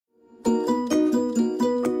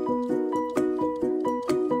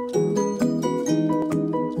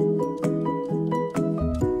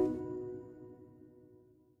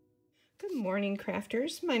morning,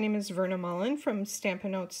 crafters. My name is Verna Mullen from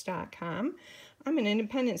StampinNotes.com. I'm an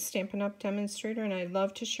independent Stampin' Up! Demonstrator, and I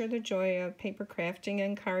love to share the joy of paper crafting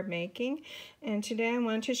and card making. And today I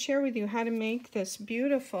want to share with you how to make this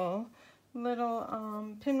beautiful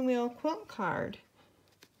little pinwheel quilt card.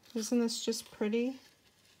 Isn't this just pretty?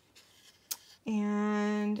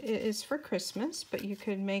 And it is for Christmas, but you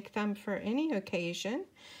could make them for any occasion.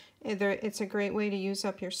 It's a great way to use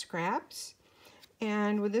up your scraps.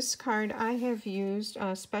 And with this card, I have used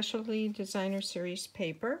Specialty Designer Series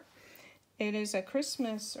paper. It is a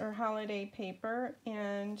Christmas or holiday paper,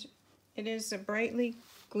 and it is a brightly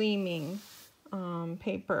gleaming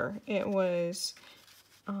paper. It was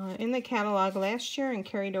in the catalog last year and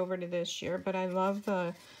carried over to this year, but I love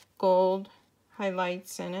the gold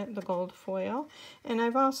highlights in it, the gold foil. And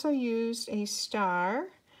I've also used a star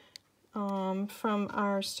from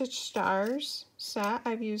our Stitch Stars set.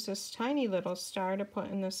 I've used this tiny little star to put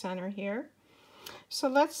in the center here. So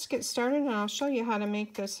let's get started, and I'll show you how to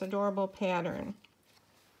make this adorable pattern.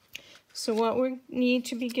 So what we need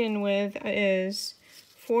to begin with is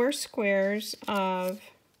 4 squares of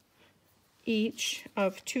each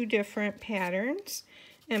of 2 different patterns,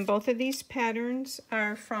 and both of these patterns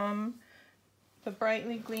are from the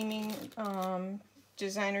brightly gleaming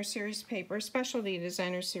Designer Series paper, Specialty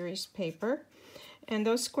Designer Series paper, and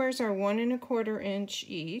those squares are 1 1/4 inch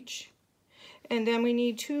each. And then we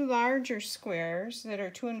need 2 larger squares that are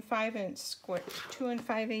 2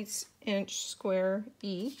 5/8 inch square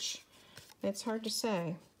each. It's hard to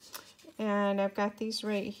say. And I've got these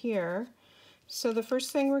right here. So the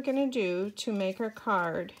first thing we're going to do to make our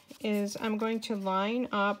card is I'm going to line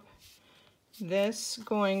up this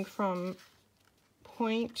going from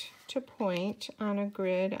point to point on a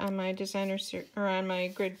grid on my on my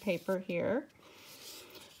grid paper here.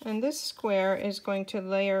 And this square is going to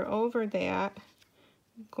layer over that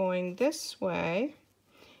going this way,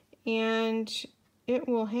 and it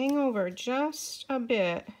will hang over just a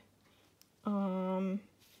bit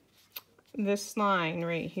this line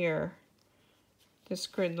right here, this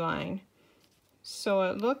grid line. So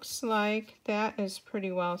it looks like that is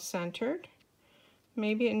pretty well centered.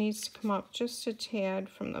 Maybe it needs to come up just a tad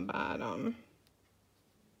from the bottom.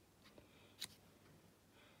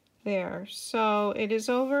 There. So it is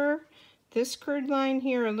over this grid line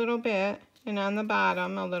here a little bit, and on the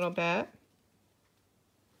bottom a little bit.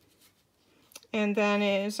 And then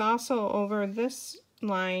it is also over this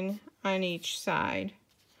line on each side,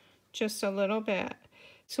 just a little bit.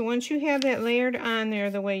 So once you have that layered on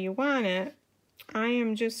there the way you want it, I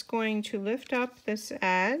am just going to lift up this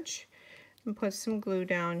edge and put some glue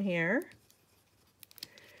down here.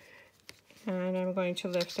 And I'm going to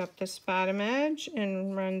lift up this bottom edge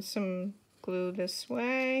and run some glue this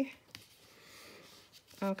way.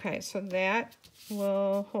 Okay, so that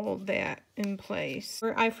will hold that in place.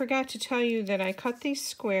 I forgot to tell you that I cut these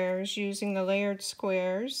squares using the layered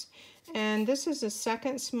squares, and this is the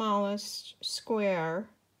second smallest square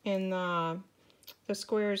in the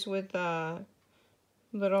squares with the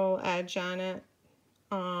little edge on it.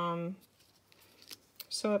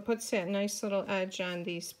 So it puts that nice little edge on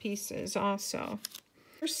these pieces also.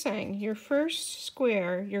 First thing, your first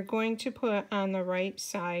square you're going to put on the right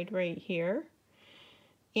side right here.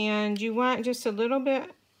 And you want just a little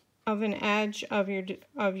bit of an edge of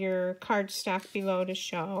your cardstock below to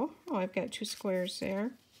show. Oh, I've got 2 squares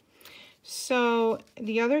there. So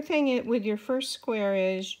the other thing with your first square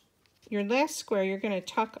is your last square you're going to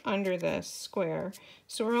tuck under this square.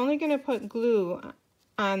 So we're only going to put glue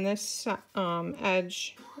on this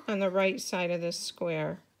edge on the right side of this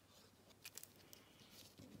square,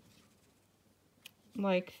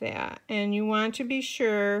 like that. And you want to be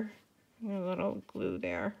sure, a little glue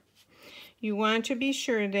there, you want to be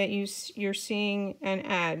sure that you're seeing an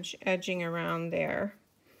edge edging around there.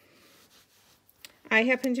 I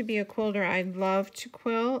happen to be a quilter. I love to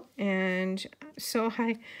quilt, and so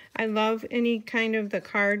I love any kind of the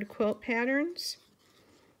card quilt patterns.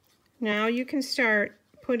 Now you can start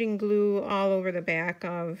putting glue all over the back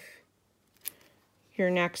of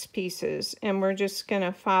your next pieces, and we're just going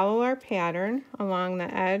to follow our pattern along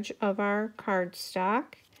the edge of our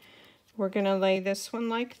cardstock. We're going to lay this one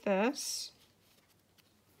like this,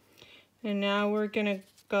 and now we're going to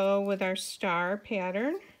go with our star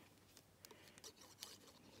pattern.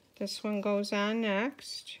 This one goes on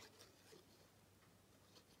next.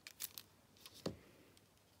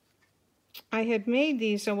 I had made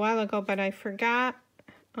these a while ago, but I forgot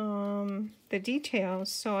the details,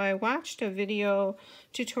 so I watched a video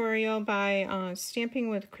tutorial by Stamping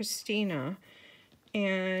with Christina,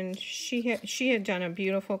 and she had done a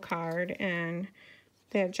beautiful card, and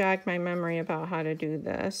that jogged my memory about how to do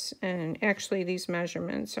this. And actually these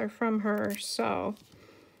measurements are from her, so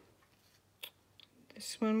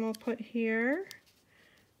this one we'll put here.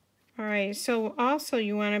 All right, so also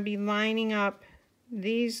you want to be lining up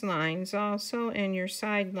these lines also and your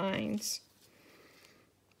side lines.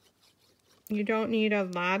 You don't need a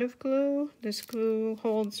lot of glue. This glue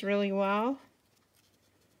holds really well.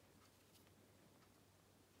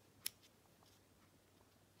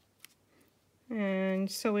 And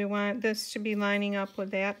so we want this to be lining up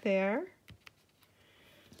with that there.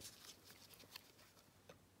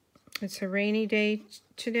 It's a rainy day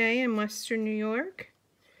today in Western New York.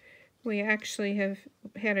 We actually have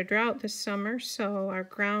had a drought this summer, so our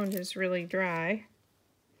ground is really dry.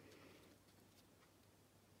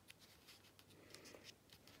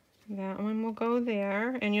 That one will go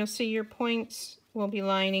there, and you'll see your points will be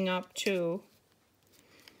lining up too.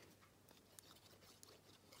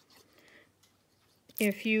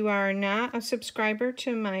 If you are not a subscriber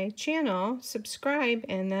to my channel, subscribe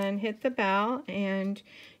and then hit the bell, and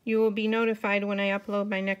you will be notified when I upload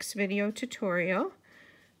my next video tutorial.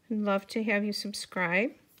 I'd love to have you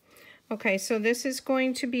subscribe. Okay, so this is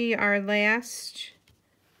going to be our last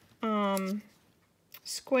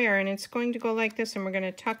square, and it's going to go like this, and we're going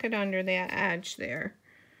to tuck it under that edge there.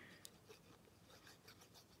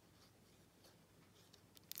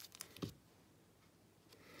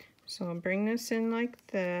 So I'll bring this in like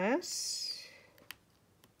this.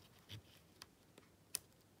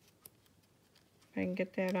 If I can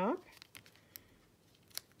get that up.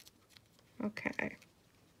 Okay.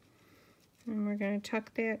 And we're going to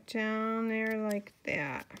tuck that down there like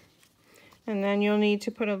that. And then you'll need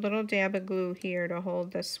to put a little dab of glue here to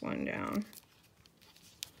hold this one down.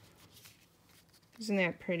 Isn't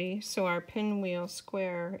that pretty? So our pinwheel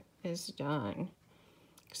square is done,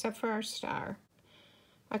 except for our star.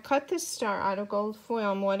 I cut this star out of gold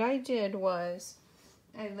foil, and what I did was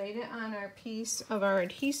I laid it on our piece of our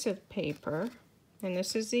adhesive paper. And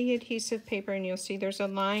this is the adhesive paper, and you'll see there's a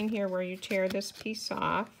line here where you tear this piece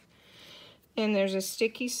off. And there's a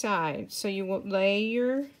sticky side. So you will lay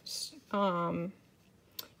your,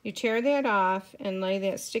 you tear that off and lay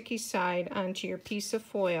that sticky side onto your piece of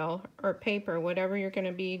foil or paper, whatever you're going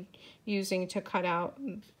to be using to cut out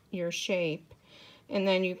your shape. And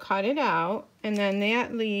then you cut it out, and then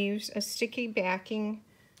that leaves a sticky backing,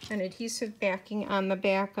 an adhesive backing on the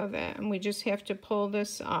back of it. And we just have to pull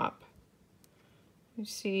this up. You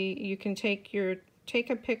see, you can take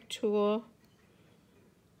a pick tool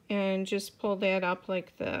and just pull that up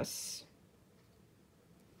like this.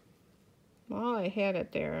 Well, I had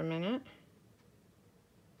it there a minute.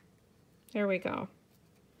 There we go.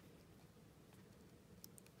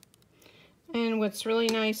 And what's really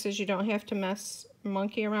nice is you don't have to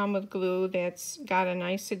monkey around with glue. That's got a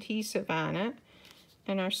nice adhesive on it.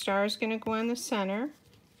 And our star is going to go in the center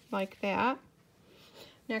like that.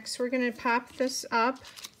 Next, we're going to pop this up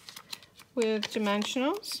with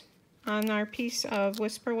dimensionals on our piece of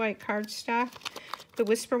Whisper White cardstock. The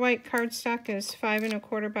Whisper White cardstock is 5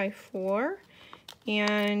 1/4 by 4,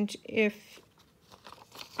 and if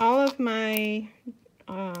all of my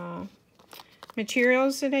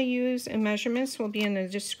materials that I use and measurements will be in the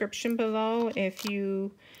description below. If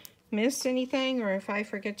you miss anything or if I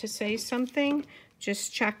forget to say something,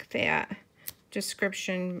 just check that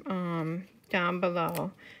description down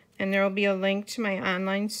below. And there will be a link to my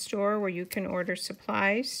online store where you can order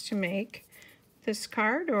supplies to make this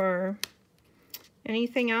card or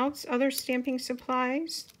anything else, other stamping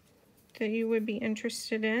supplies that you would be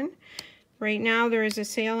interested in. Right now there is a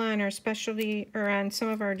sale on our specialty, or on some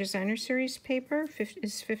of our designer series paper.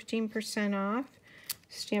 Is 15% off.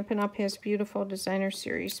 Stampin' Up! Has beautiful designer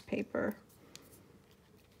series paper.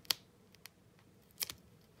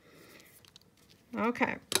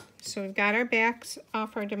 Okay. So we've got our backs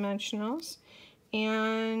off our dimensionals,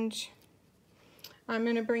 and I'm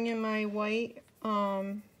going to bring in my white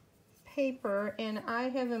paper, and I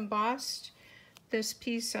have embossed this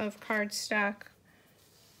piece of cardstock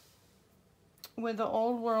with the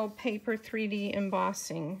Old World Paper 3D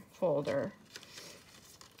embossing folder.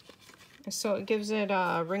 So it gives it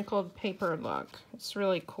a wrinkled paper look. It's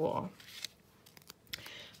really cool.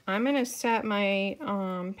 I'm going to set my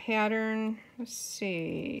pattern, let's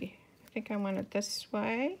see, I think I want it this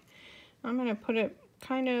way. I'm going to put it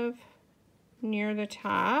kind of near the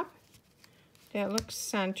top. That looks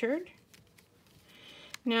centered.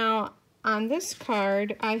 Now, on this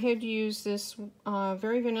card, I had used this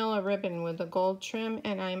very vanilla ribbon with a gold trim,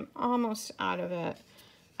 and I'm almost out of it.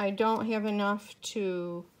 I don't have enough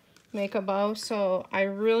to make a bow, so I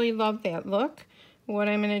really love that look. What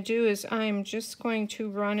I'm going to do is I'm just going to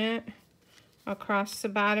run it across the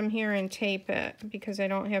bottom here and tape it because I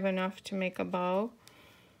don't have enough to make a bow.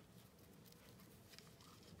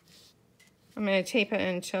 I'm going to tape it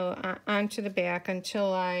until onto the back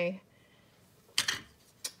to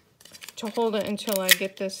hold it until I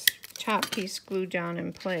get this top piece glued down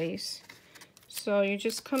in place. So you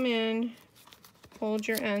just come in, fold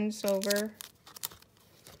your ends over,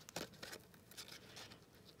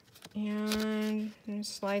 and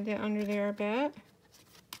slide that under there a bit.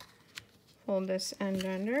 Fold this end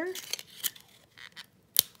under.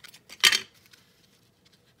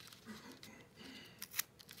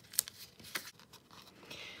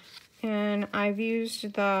 And I've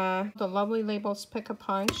used the Lovely Labels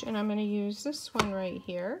Pick-a-Punch, and I'm going to use this one right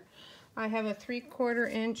here. I have a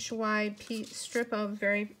 3/4 inch wide strip of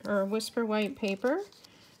Whisper White paper,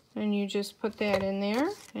 and you just put that in there,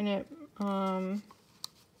 and it I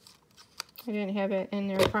didn't have it in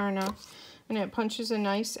there far enough, and it punches a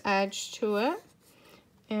nice edge to it.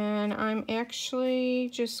 And I'm actually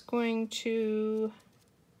just going to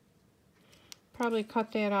probably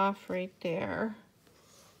cut that off right there.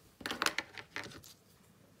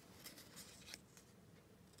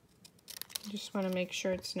 Just want to make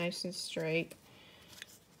sure it's nice and straight.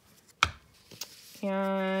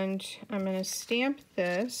 And I'm going to stamp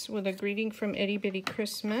this with a greeting from Itty Bitty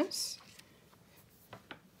Christmas.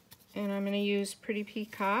 And I'm going to use Pretty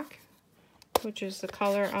Peacock, which is the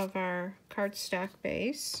color of our cardstock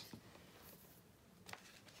base.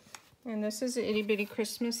 And this is the Itty Bitty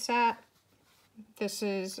Christmas set. This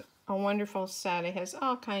is a wonderful set. It has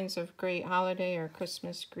all kinds of great holiday or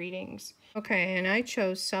Christmas greetings. Okay, and I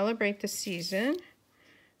chose Celebrate the Season.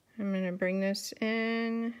 I'm going to bring this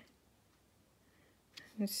in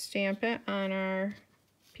and stamp it on our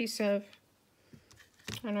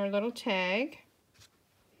on our little tag.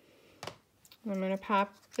 I'm going to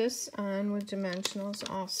pop this on with dimensionals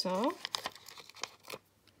also.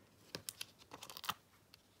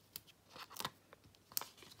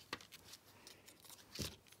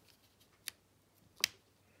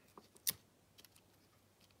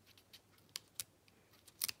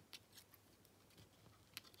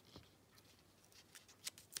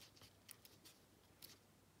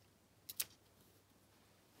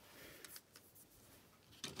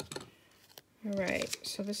 Alright,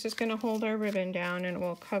 so this is going to hold our ribbon down, and it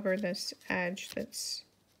will cover this edge that's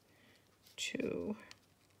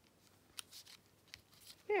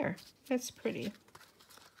there. That's pretty.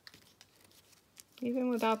 Even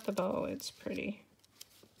without the bow, it's pretty.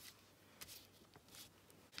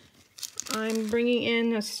 I'm bringing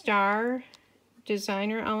in the star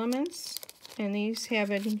designer elements, and these have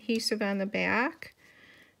adhesive on the back.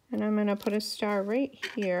 And I'm going to put a star right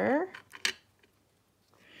here.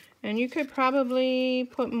 And you could probably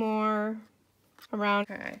put more around.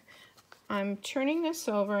 Okay, I'm turning this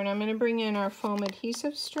over, and I'm going to bring in our foam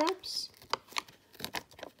adhesive strips.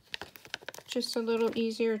 Just a little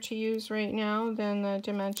easier to use right now than the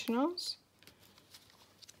dimensionals.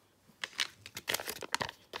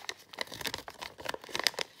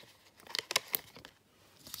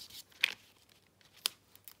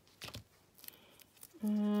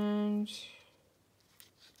 And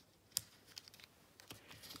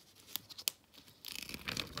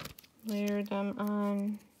layer them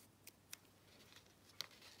on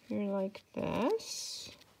here like this,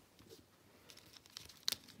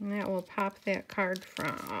 and that will pop that card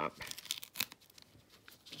front up.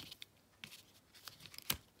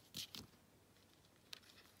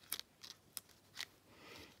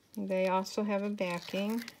 They also have a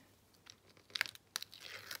backing.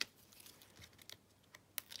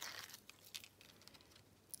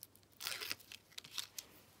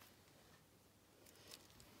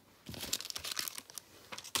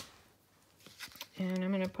 And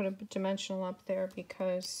I'm going to put a dimensional up there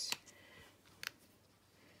because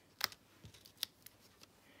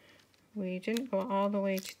we didn't go all the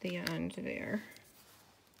way to the end there.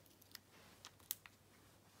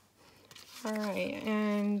 Alright,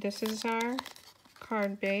 and this is our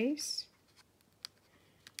card base.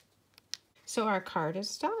 So our card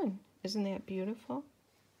is done. Isn't that beautiful?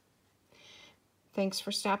 Thanks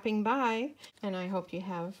for stopping by, and I hope you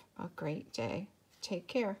have a great day. Take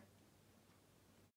care.